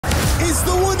It's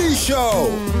the Woody Show.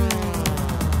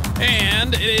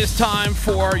 And it is time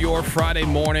for your Friday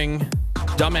morning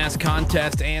dumbass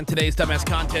contest. And today's dumbass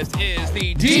contest is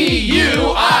the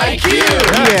DUIQ.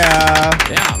 Yeah.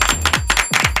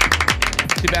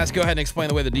 Seabass, go ahead and explain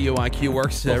the way the DUIQ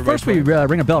works. Well, first, we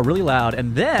ring a bell really loud,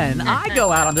 and then I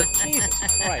go out on the... Jesus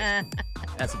Christ.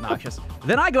 That's obnoxious.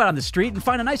 Then I go out on the street and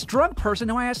find a nice drunk person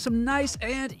who I ask some nice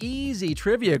and easy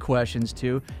trivia questions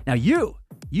to. Now, you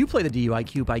play the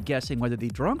DUIQ by guessing whether the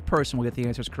drunk person will get the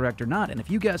answers correct or not. And if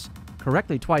you guess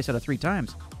correctly twice out of 3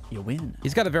 times, you win.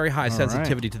 He's got a very high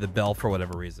sensitivity to the bell for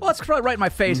whatever reason. Well, it's right in my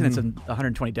face, and it's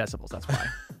 120 decibels. That's why.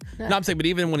 No, I'm saying, but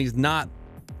even when he's not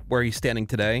where he's standing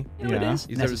today, it is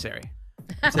necessary.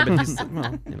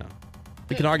 Well, you know,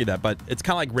 we can argue that, but it's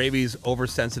kind of like Ravi's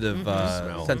oversensitive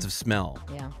sense of smell.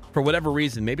 Yeah. For whatever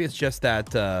reason, maybe it's just that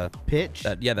pitch.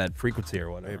 That frequency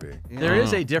or whatever. Maybe. Yeah. There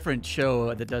is a different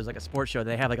show that does like a sports show.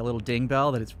 They have like a little ding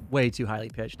bell that it's way too highly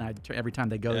pitched, and every time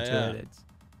they go to it,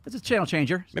 it's a channel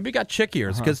changer. Maybe you got chick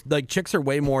ears because like chicks are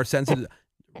way more sensitive.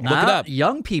 Look it up.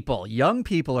 Young people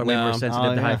are way more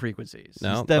sensitive to high frequencies.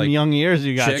 No, it's them young ears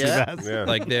you got. Chicks,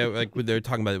 like they're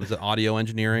talking about, it was an audio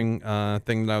engineering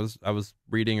thing that I was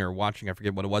reading or watching. I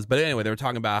forget what it was, but anyway, they were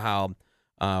talking about how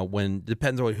when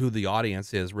depends on who the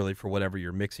audience is really for whatever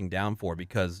you're mixing down for,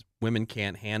 because women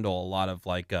can't handle a lot of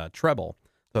like treble,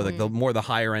 so like the more the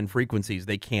higher end frequencies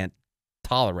they can't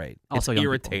tolerate. Also it's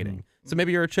irritating. So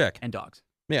maybe you're a chick and dogs.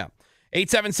 Yeah.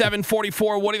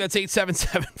 877-44-WOODY. That's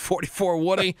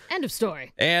 877-44-WOODY. End of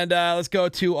story. And let's go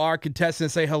to our contestant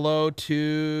and say hello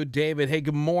to David. Hey,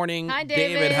 good morning. Hi,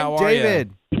 David. David, how are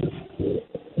you?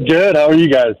 Good. How are you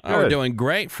guys? We're doing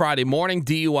great. Friday morning,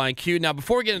 DUIQ. Now,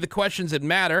 before we get into the questions that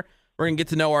matter, we're going to get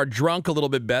to know our drunk a little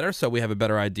bit better so we have a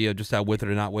better idea of just how with it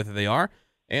or not with it they are.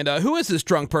 And who is this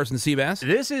drunk person, Seabass?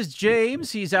 This is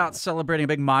James. He's out celebrating a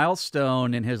big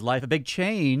milestone in his life, a big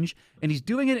change, and he's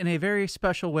doing it in a very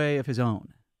special way of his own.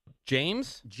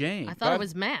 James? James. I thought it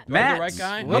was Matt. Matt. The right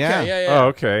guy? Okay, yeah. Oh,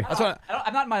 okay. That's what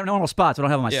I'm not in my normal spot, so I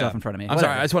don't have all my stuff in front of me. I'm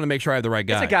sorry. I just want to make sure I have the right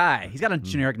guy. It's a guy. He's got a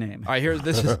generic name. All right,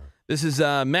 this is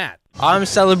Matt. I'm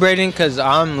celebrating because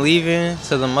I'm leaving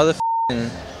to the motherfucking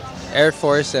Air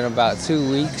Force in about 2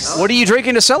 weeks. What are you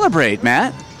drinking to celebrate,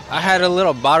 Matt? I had a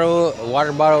little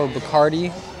water bottle of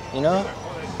Bacardi, you know?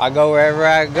 I go wherever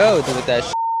I go with that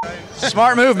shit.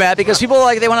 Smart move, Matt, because people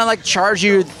they want to charge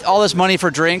you all this money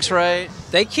for drinks, right?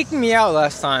 They kicked me out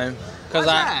last time because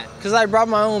I brought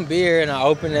my own beer and I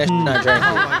opened that shit and I drank it.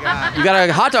 Oh my God. You got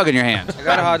a hot dog in your hand. I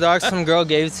got a hot dog. Some girl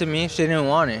gave it to me. She didn't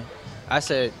want it. I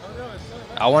said,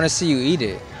 I want to see you eat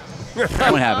it. What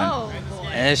happened? Oh,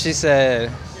 And she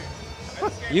said,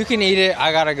 you can eat it.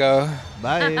 I gotta go.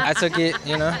 Bye. I took it,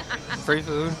 you know, free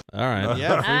food. All right.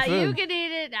 Yeah, free food. you can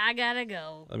eat it. I gotta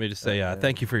go. Let me just say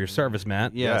thank you for your service,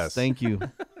 Matt. Yes, thank you.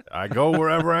 I go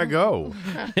wherever I go.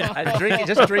 Drink it,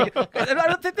 just drink it. I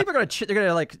don't think people are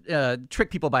gonna trick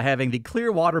people by having the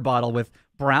clear water bottle with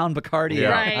brown Bacardi. Yeah.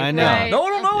 Right, I know. right. No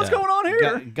one will know what's going on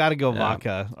here. Gotta go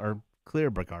vodka or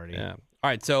clear Bacardi. Yeah. All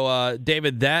right. So,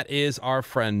 David, that is our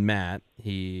friend Matt.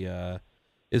 He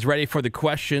is ready for the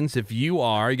questions. If you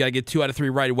are, you got to get 2 out of 3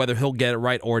 right, whether he'll get it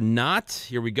right or not.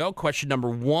 Here we go. Question number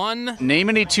 1. Name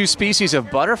any 2 species of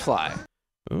butterfly.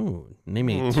 Ooh, name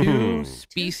me 2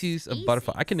 species of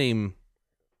butterfly. I can name.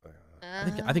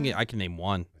 I think I can name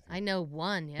 1. I know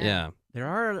 1. Yeah. Yeah. There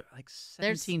are like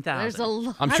 17,000. There's a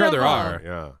lot. I'm sure there of are. them.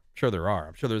 Yeah. Sure there are.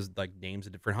 I'm sure there's like names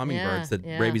of different hummingbirds that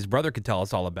yeah. Ravi's brother could tell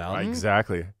us all about. Right,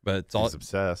 exactly. But it's all He's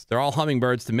obsessed. they're all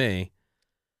hummingbirds to me.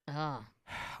 Oh.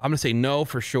 I'm gonna say no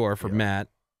for sure for Matt.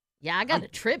 Yeah, I got a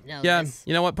trip notice. Yeah,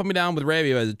 you know what? Put me down with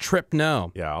Ravi as a trip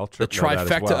no. Yeah, I'll The trip no that as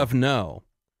trifecta well. of no.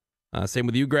 Same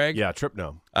with you, Greg? Yeah, trip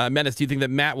no. Menace, do you think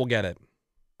that Matt will get it?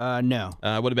 No.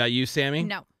 What about you, Sammy?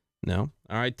 No. No?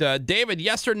 All right. David,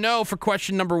 yes or no for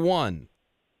question number 1?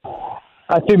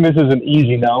 I think this is an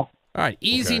easy no. All right.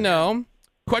 Easy no.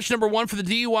 Question number 1 for the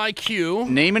DUIQ.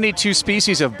 Name any 2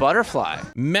 species of butterfly.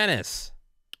 Menace.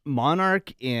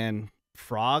 Monarch and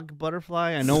frog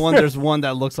butterfly. I know there's one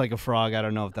that looks like a frog. I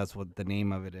don't know if that's what the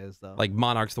name of it is, though. Like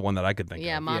Monarch's the one that I could think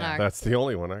Yeah, of. monarch. That's the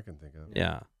only one I can think of.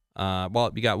 Yeah.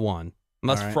 Well, you got 1.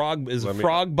 Unless right. frog is Let me-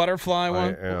 frog butterfly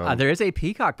one. There is a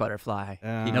peacock butterfly.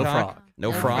 No frog.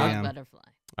 No No frog. butterfly.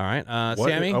 All right. What?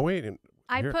 Sammy? Oh, wait.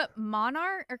 I Here. put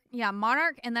monarch,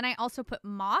 monarch, and then I also put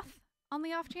moth on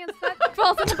the off chance that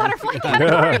falls in the butterfly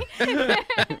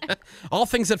category. All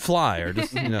things that fly are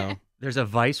just, There's a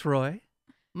viceroy.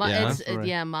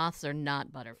 Yeah. Moths are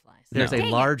not butterflies. There's No. a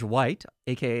large white,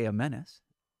 a.k.a. a menace.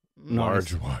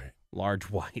 Large white. Large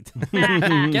white.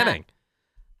 Kidding.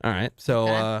 All right. So,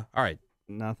 all right.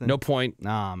 Nothing. No point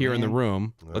Nah, here in the man.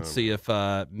 room. Let's see if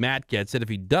Matt gets it. If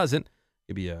he doesn't,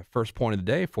 Give you a first point of the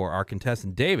day for our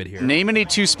contestant David here. Name any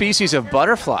 2 species of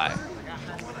butterfly.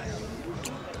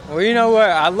 Well, you know what?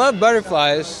 I love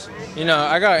butterflies. You know,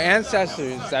 I got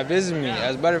ancestors that visit me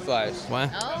as butterflies. What?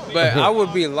 Oh. But I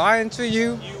would be lying to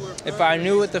you if I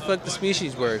knew what the fuck the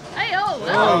species were. Hey,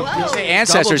 oh. Say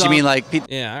ancestors, you mean like people?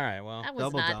 Yeah, all right, well. That was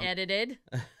Double not dump. edited.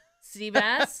 Sea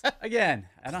bass. Again,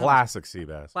 I don't know. Classic sea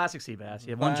bass. Classic sea bass.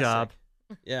 You have one Classic. job.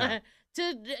 Yeah.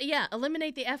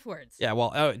 Eliminate the F words. Yeah,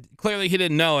 well, clearly he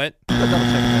didn't know it. I'll double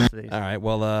check the rest of these. All right,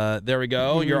 well, there we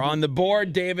go. You're on the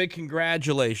board, David.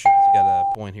 Congratulations. You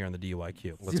got a point here on the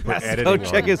DUIQ. Let's put Go editing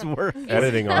check on, his work.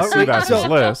 editing on Wait, Seabass's so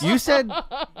list. You said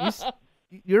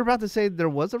you're about to say there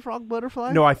was a frog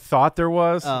butterfly? No, I thought there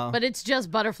was But it's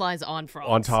just butterflies on frogs.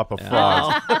 on top of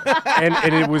frogs, and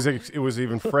it was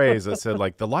even phrased that said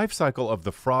like the life cycle of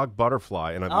the frog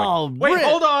butterfly, and I'm like, wait, Brit.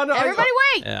 hold on, Everybody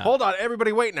wait. Yeah. hold on,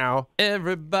 everybody, wait now.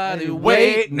 Everybody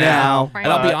Wait now. And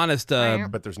I'll be honest,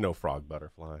 But there's no frog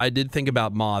butterfly. I did think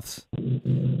about moths,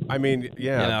 I mean,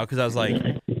 yeah. you know, because I was like,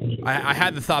 I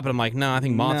had the thought, but I'm like, no, I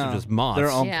think moths are just moths. Their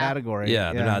own Yeah. category.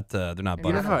 Yeah, they're not You know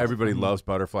butterflies. how everybody loves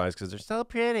butterflies because they're so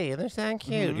pretty and they're so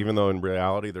cute, even though in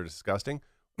reality they're disgusting?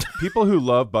 People who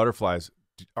love butterflies,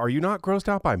 are you not grossed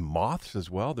out by moths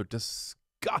as well? They're disgusting.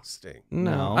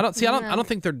 No, No. I don't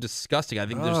think they're disgusting. I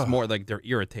think they're just more like they're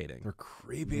irritating. They're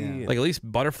creepy. Yeah. and Like at least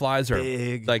butterflies are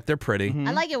big. like they're pretty.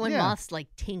 I like it when Yeah. moths like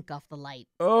tink off the light.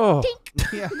 Oh,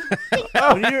 Yeah.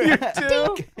 oh, When you're- you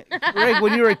do? Greg,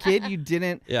 when you were a kid, you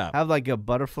didn't Yeah. have like a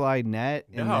butterfly net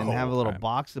and then No. have a little Right.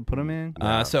 box to put them in?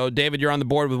 So, David, you're on the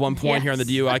board with 1 point here on the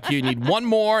Yes. DUIQ. You need one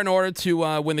more in order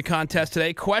to win the contest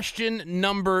today. Question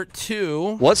number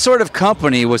 2. What sort of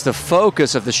company was the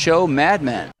focus of the show Mad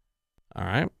Men? All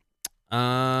right.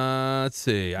 Let's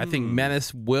see. I think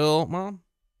Menace will. Well,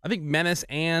 I think Menace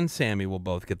and Sammy will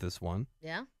both get this one.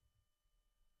 Yeah.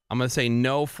 I'm going to say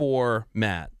no for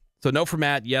Matt. So, no for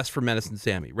Matt, yes for Menace and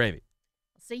Sammy. Ravi.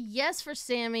 Say yes for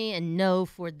Sammy and no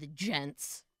for the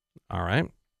gents. All right.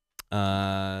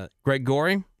 Greg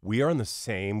Gorey. We are on the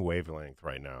same wavelength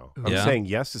right now. I'm Yeah. saying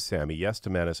yes to Sammy, yes to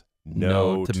Menace,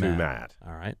 no to Matt.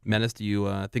 All right. Menace, do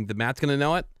you think that Matt's going to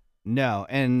know it? No.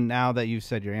 And now that you've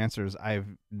said your answers, I've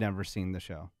never seen the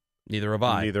show. Neither have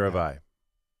I. Neither have I.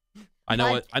 I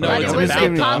know But- it. I know but what it it's was about. a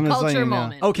pop I'm just letting culture you know.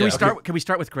 moment. Oh, can Yeah. we start? Can we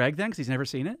start with Greg then? Because he's never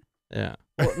seen it. Yeah.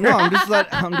 Well, no, I'm just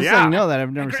letting you know that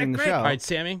I've never seen the show. All right,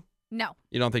 Sammy. No.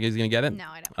 You don't think he's going to get it? No,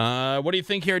 I don't. What do you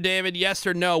think here, David? Yes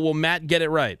or no? Will Matt get it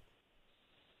right?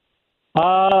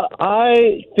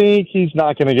 I think he's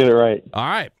not going to get it right. All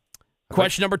right.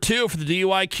 Question number 2 for the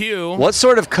DUIQ. What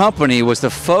sort of company was the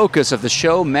focus of the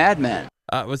show Mad Men?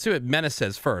 Let's see what Menace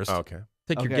says first. Okay.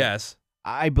 Take your Okay. guess.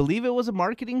 I believe it was a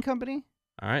marketing company.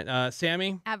 All right.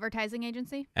 Sammy? Advertising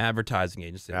agency? Advertising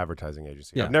agency. Advertising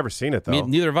agency. Yeah. I've never seen it though.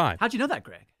 Neither have I. How'd you know that,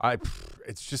 Greg?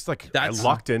 It's just like That's- I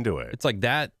lucked into it. It's like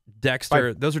that,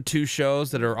 Dexter. Those are 2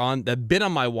 shows that are on that've been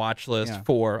on my watch list Yeah.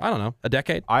 for, I don't know, a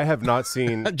decade. I have not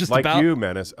seen, Just like about. you,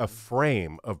 Menace, a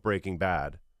frame of Breaking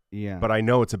Bad. Yeah. But I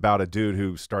know it's about a dude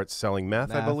who starts selling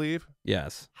meth, I Meth. believe.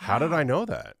 Yes. How did I know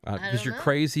that? Because don't you're know.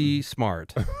 crazy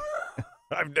smart.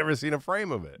 I've never seen a frame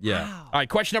of it. Yeah. All right.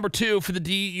 Question number 2 for the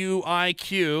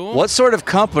DUIQ. What sort of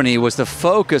company was the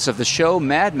focus of the show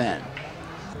Mad Men?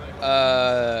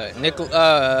 Not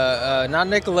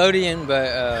Nickelodeon,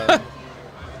 but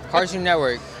Cartoon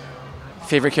Network.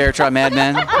 Favorite character on Mad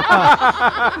Men?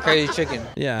 Crazy Chicken.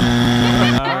 Yeah.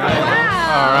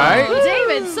 All right.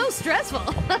 David, so stressful.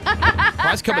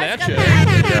 Prize coming at you.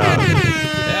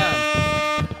 Yeah.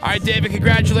 Yeah. All right, David.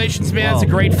 Congratulations, man. It's a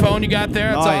Whoa. great phone you got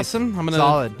there. That's Nice. awesome. I'm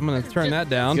Solid. gonna turn that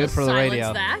down. Good for the Silence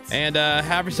radio. that. And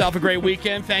have yourself a great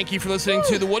weekend. Thank you for listening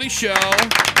to The Woody Show. All All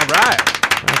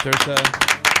right. right,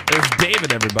 there's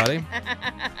David, everybody.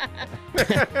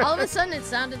 All of a sudden, it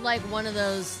sounded like one of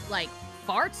those like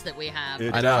farts that we have.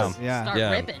 It I know. does. Yeah. Start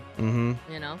Yeah. ripping. Mm-hmm.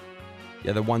 You know.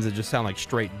 Yeah, the ones that just sound like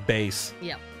straight bass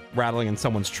Yep. rattling in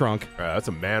someone's trunk. That's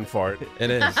a man fart.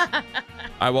 It is. All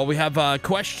right, well, we have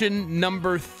question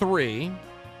number 3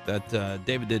 that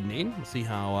David didn't need. We'll see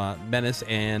how Menace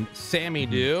and Sammy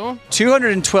do.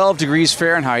 212 degrees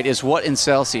Fahrenheit is what in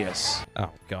Celsius?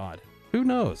 Oh, God. Who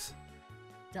knows?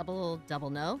 Double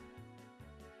no.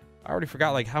 I already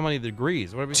forgot, like, how many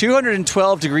degrees. What are we?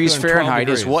 212 degrees 212 Fahrenheit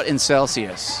is degrees. what in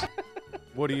Celsius?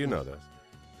 What do you know this?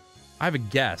 I have a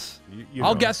guess. You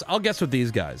I'll know. guess. I'll guess with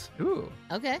these guys. Ooh.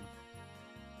 Okay.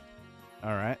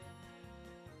 All right.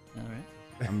 All right.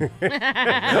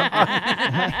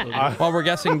 Well, we're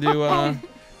guessing. Does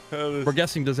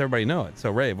everybody know it? So,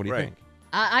 Ray, what do you Right. think?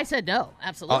 I said no,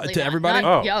 absolutely to not.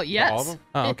 everybody? Yes. All of them?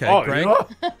 Oh, okay. Oh, Greg?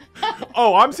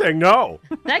 oh, I'm saying no.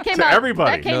 That came To out.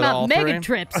 everybody. That came No to out all mega three?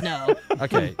 trips. No,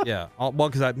 Okay, yeah. Well,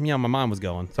 because my mom was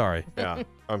going. Sorry. Yeah,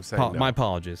 I'm saying no. My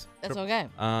apologies. that's okay.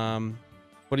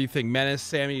 What do you think, Menace?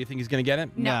 Sammy, you think he's gonna get it?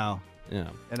 No. Yeah.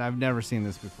 And I've never seen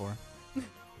this before.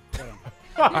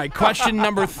 All right. Question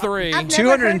number 3. I've never heard of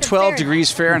 212 Fahrenheit.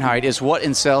 degrees Fahrenheit is what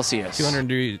in Celsius?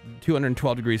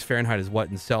 212 degrees Fahrenheit is what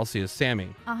in Celsius? Sammy.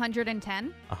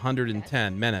 110.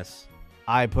 110. Menace.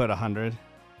 I put 100.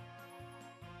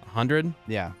 100.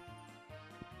 Yeah.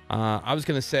 I was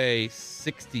gonna say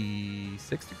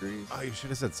 66 degrees. Oh, you should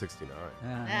have said 69.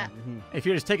 If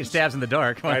you're just taking stabs in the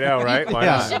dark. I know, right? Why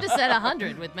Yeah. not? Should have said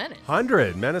 100 with Menace.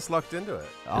 100. Menace lucked into it.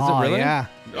 Oh, really? Yeah.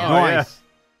 Yeah. Oh, yeah. Nice.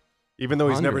 Even though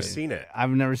he's never 100. seen it. I've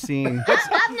never seen.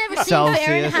 I've never seen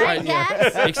Celsius. Fahrenheit,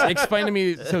 guys. Explain to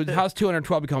me. So how's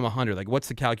 212 become 100? Like, what's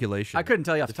the calculation? I couldn't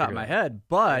tell you off the top of my head,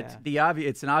 but Yeah. the obvious.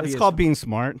 It's an obvious. It's called being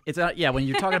smart. It's yeah. When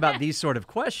you're talking about these sort of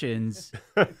questions,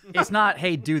 it's not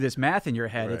hey do this math in your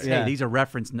head. It's Right. hey Yeah. these are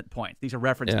reference points. These are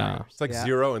reference Yeah. numbers. It's like Yeah.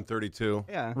 0 and 32.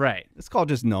 Yeah. Right. It's called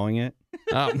just knowing it.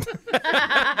 Oh.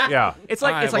 Yeah. It's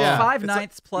like All it's right, like well, 5 it's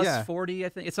ninths plus yeah. 40. I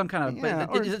think it's some kind of. Yeah,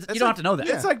 but or you It's don't like- have to know that.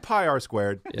 It's like pi r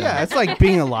squared. Yeah. It's like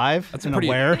being alive. That's and pretty-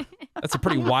 aware. That's a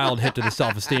pretty wild hit to the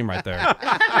self-esteem right there. You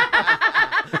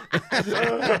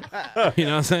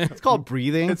know what I'm saying? It's called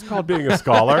breathing. It's called being a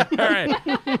scholar. All right.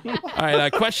 All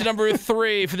right. Question number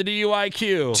 3 for the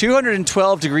DUIQ.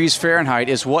 212 degrees Fahrenheit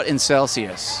is what in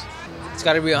Celsius? It's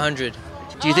got to be 100.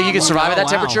 Do you think you can survive at that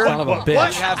wow. temperature? Son of a You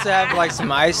bitch. have to have like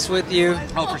some ice with you.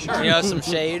 Oh, for sure. You know, some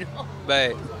shade,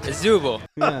 but it's doable.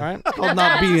 All right. It's called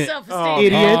not being an Self-esteem.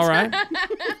 idiot. All right.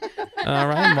 All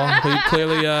right. Well, we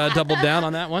clearly doubled down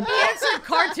on that one. He answered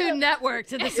Cartoon Network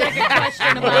to the second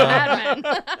question about Mad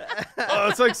Men. Oh,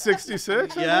 it's like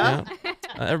 66? Yeah.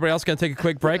 Everybody else going to take a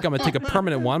quick break. I'm going to take a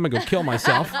permanent one. I'm going to go kill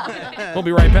myself. We'll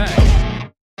be right back.